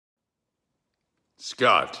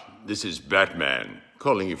Scott, this is Batman,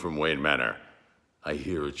 calling you from Wayne Manor. I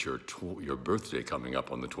hear it's your birthday coming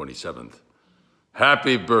up on the 27th.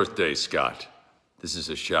 Happy birthday, Scott. This is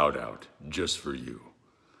a shout-out just for you.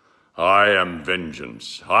 I am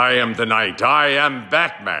vengeance. I am the night. I am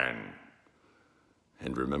Batman.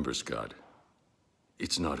 And remember, Scott,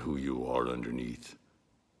 it's not who you are underneath.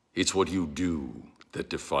 It's what you do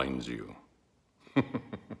that defines you.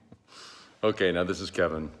 Okay, now this is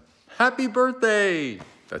Kevin. Happy birthday!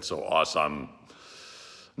 That's so awesome.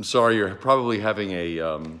 I'm sorry you're probably having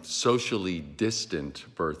a socially distant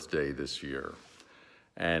birthday this year.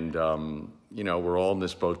 And, you know, we're all in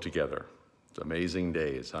this boat together. It's amazing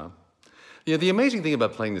days, huh? Yeah, the amazing thing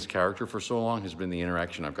about playing this character for so long has been the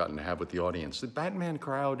interaction I've gotten to have with the audience. The Batman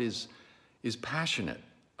crowd is passionate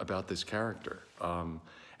about this character.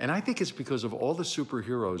 And I think it's because of all the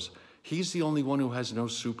superheroes, he's the only one who has no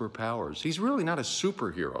superpowers. He's really not a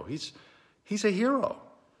superhero. He's a hero.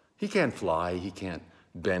 He can't fly. He can't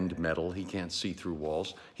bend metal. He can't see through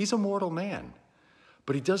walls. He's a mortal man.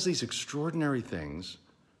 But he does these extraordinary things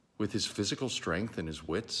with his physical strength and his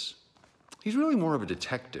wits. He's really more of a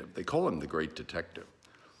detective. They call him the Great Detective.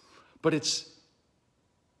 But it's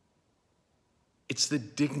the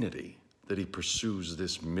dignity that he pursues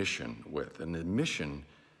this mission with. And the mission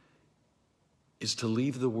is to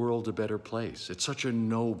leave the world a better place. It's such a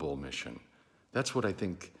noble mission. That's what I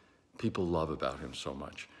think people love about him so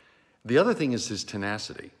much. The other thing is his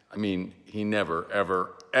tenacity. I mean, he never,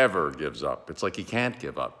 ever, ever gives up. It's like he can't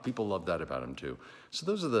give up. People love that about him too. So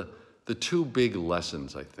those are the two big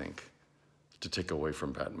lessons, I think, to take away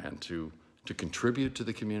from Batman, to contribute to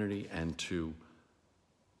the community and to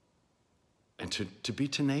be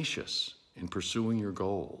tenacious in pursuing your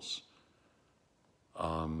goals.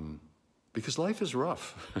 Because life is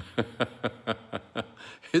rough.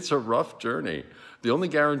 It's a rough journey. The only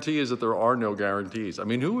guarantee is that there are no guarantees. I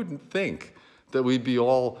mean, who wouldn't think that we'd be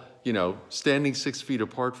all, you know, standing 6 feet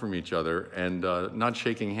apart from each other and not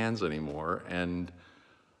shaking hands anymore and,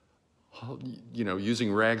 you know,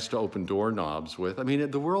 using rags to open doorknobs with. I mean,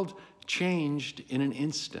 the world changed in an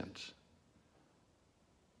instant.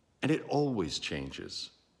 And it always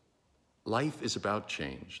changes. Life is about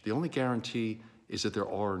change. The only guarantee is that there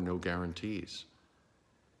are no guarantees.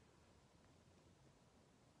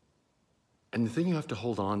 And the thing you have to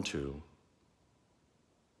hold on to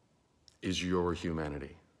is your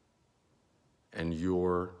humanity and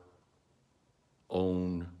your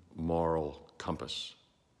own moral compass.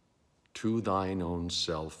 To thine own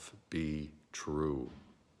self be true.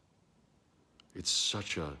 It's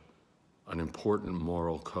such an important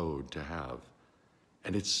moral code to have.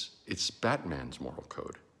 And it's Batman's moral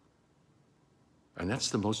code. And that's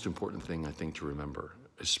the most important thing, I think, to remember,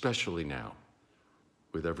 especially now,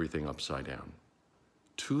 with everything upside down.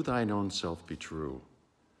 To thine own self be true,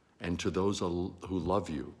 and to those who love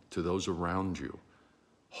you, to those around you,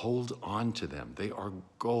 hold on to them. They are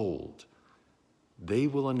gold. They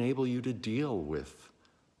will enable you to deal with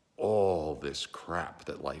all this crap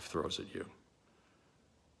that life throws at you.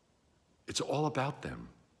 It's all about them.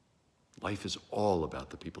 Life is all about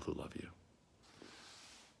the people who love you.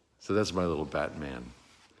 So that's my little Batman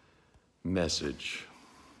message.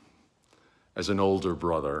 As an older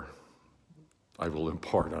brother, I will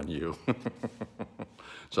impart on you.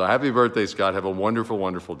 So happy birthday, Scott. Have a wonderful,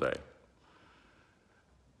 wonderful day.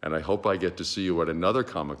 And I hope I get to see you at another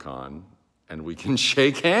Comic-Con and we can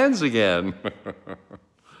shake hands again.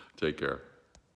 Take care.